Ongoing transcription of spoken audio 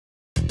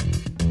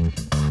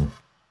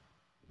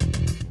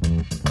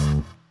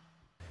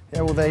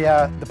Yeah, well,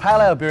 the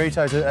Pale Ale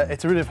Beeritos,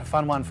 it's a really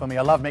fun one for me.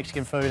 I love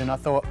Mexican food, and I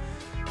thought,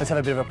 let's have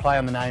a bit of a play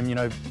on the name, you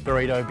know,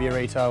 burrito,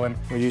 beerito, and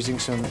we're using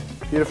some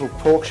beautiful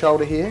pork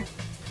shoulder here.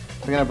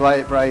 We're going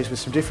to braise with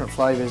some different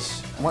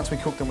flavours. And once we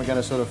cook them, we're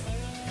going to sort of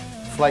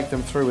flake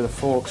them through with a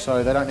fork,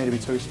 so they don't need to be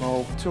too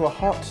small. To a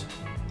hot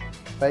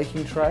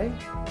baking tray,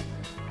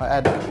 I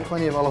add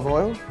plenty of olive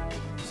oil,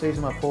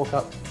 season my pork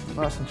up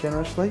nice and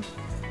generously,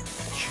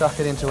 chuck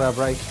it into our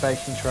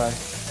baking tray.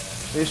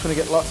 We just want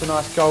to get lots of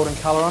nice golden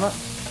colour on it.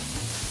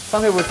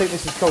 Some people would think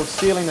this is called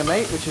sealing the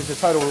meat, which is a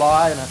total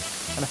lie and a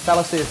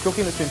fallacy of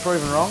cooking that's been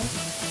proven wrong.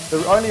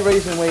 The only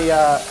reason we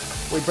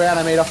brown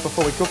our meat off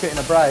before we cook it in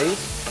a braise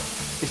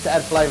is to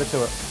add flavour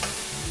to it.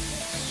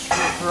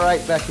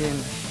 Straight back in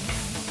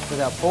with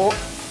our pork.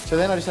 So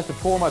then I just have to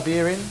pour my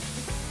beer in.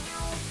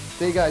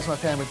 There goes my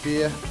pan with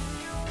beer.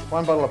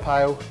 1 bottle of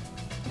Pale.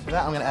 To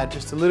that I'm going to add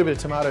just a little bit of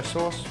tomato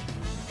sauce.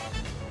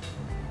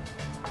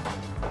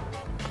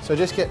 So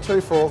just get 2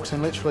 forks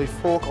and literally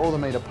fork all the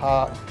meat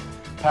apart.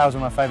 Pale's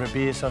one of my favourite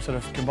beers, so I sort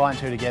of combine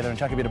 2 together and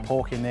chuck a bit of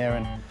pork in there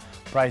and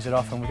braise it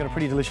off, and we've got a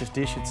pretty delicious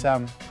dish. It's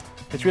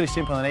really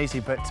simple and easy,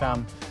 but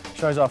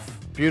shows off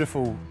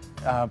beautiful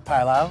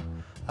pale ale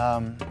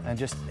and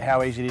just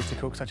how easy it is to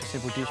cook such a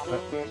simple dish, but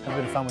have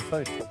a bit of fun with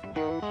food.